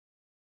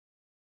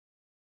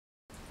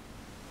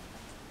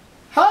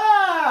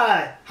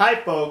Hi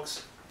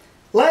folks.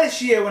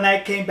 Last year when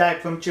I came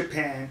back from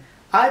Japan,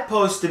 I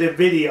posted a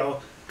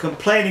video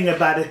complaining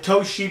about a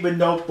Toshiba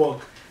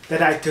notebook that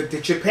I took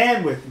to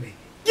Japan with me.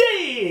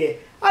 Yeah!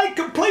 I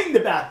complained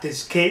about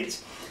this,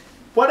 kids.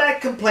 What I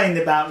complained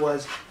about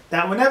was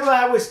that whenever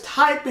I was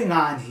typing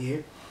on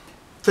here,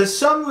 for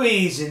some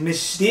reason,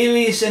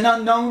 mysterious and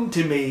unknown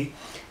to me,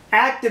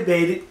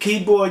 activated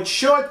keyboard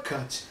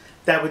shortcuts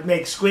that would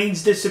make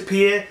screens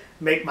disappear,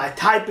 make my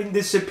typing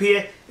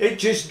disappear. It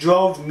just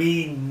drove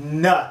me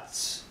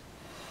nuts.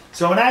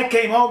 So when I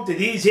came home to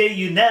these here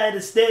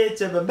United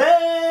States of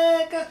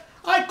America,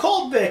 I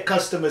called their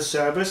customer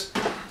service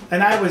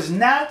and I was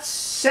not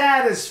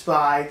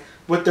satisfied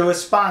with the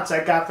response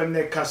I got from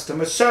their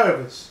customer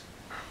service.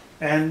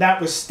 And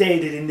that was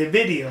stated in the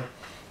video.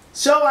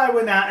 So I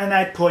went out and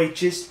I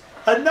purchased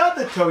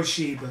another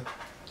Toshiba.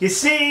 You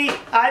see,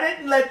 I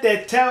didn't let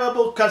their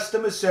terrible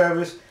customer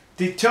service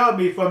deter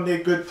me from their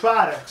good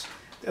products,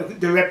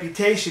 the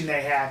reputation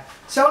they have.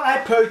 So I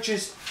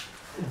purchased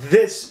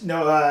this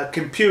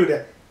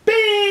computer.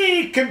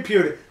 Big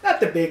computer. Not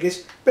the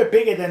biggest, but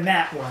bigger than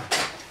that one.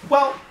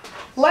 Well,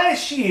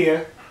 last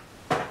year,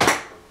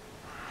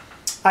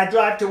 I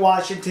drive to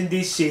Washington,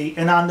 D.C.,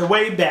 and on the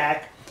way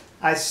back,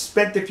 I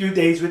spent a few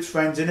days with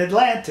friends in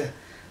Atlanta.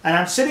 And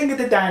I'm sitting at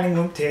the dining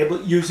room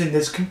table using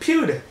this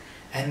computer.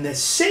 And the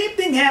same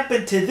thing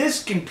happened to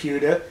this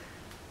computer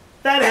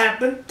that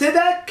happened to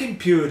that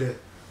computer.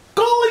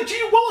 Golly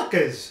gee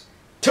willikers!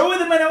 2 of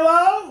them in a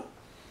row?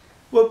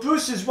 Well,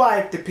 Bruce's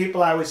wife, the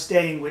people I was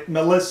staying with,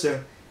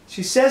 Melissa,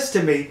 she says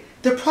to me,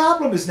 the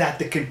problem is not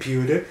the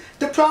computer.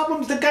 The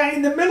problem's the guy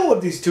in the middle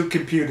of these 2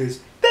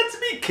 computers.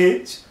 That's me,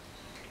 kids.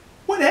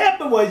 What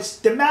happened was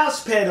the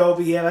mouse pad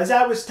over here, as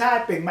I was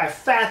typing, my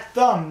fat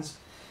thumbs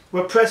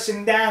were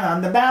pressing down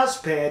on the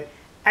mouse pad,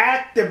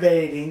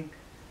 activating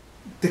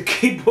the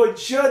keyboard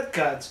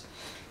shortcuts.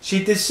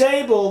 She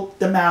disabled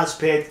the mouse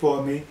pad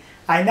for me.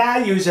 I now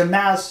use a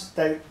mouse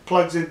that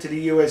plugs into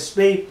the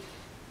USB.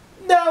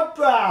 No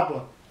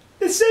problem.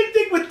 The same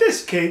thing with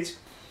this, kids.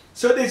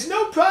 So there's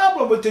no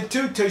problem with the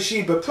 2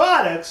 Toshiba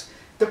products.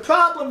 The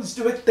problem's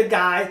with the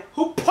guy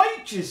who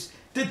purchased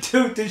the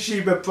 2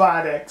 Toshiba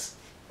products.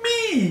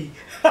 Me!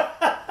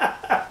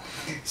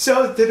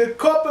 So to the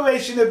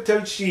Corporation of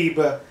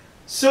Toshiba,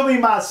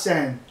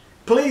 sumimasen.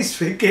 Please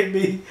forgive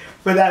me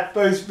for that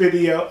first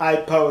video I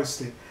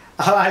posted.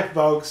 Alright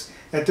folks,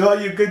 and to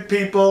all you good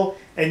people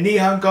and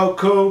Nihon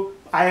Goku,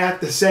 I have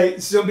to say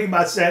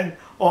sumimasen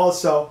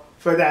also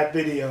for that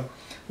video.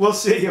 We'll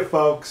see you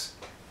folks.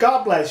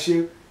 God bless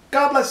you.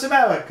 God bless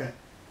America.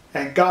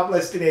 And God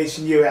bless the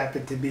nation you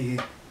happen to be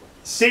in.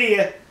 See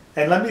ya.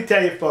 And let me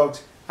tell you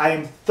folks, I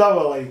am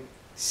thoroughly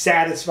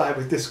satisfied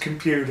with this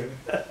computer.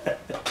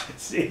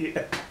 See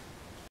ya.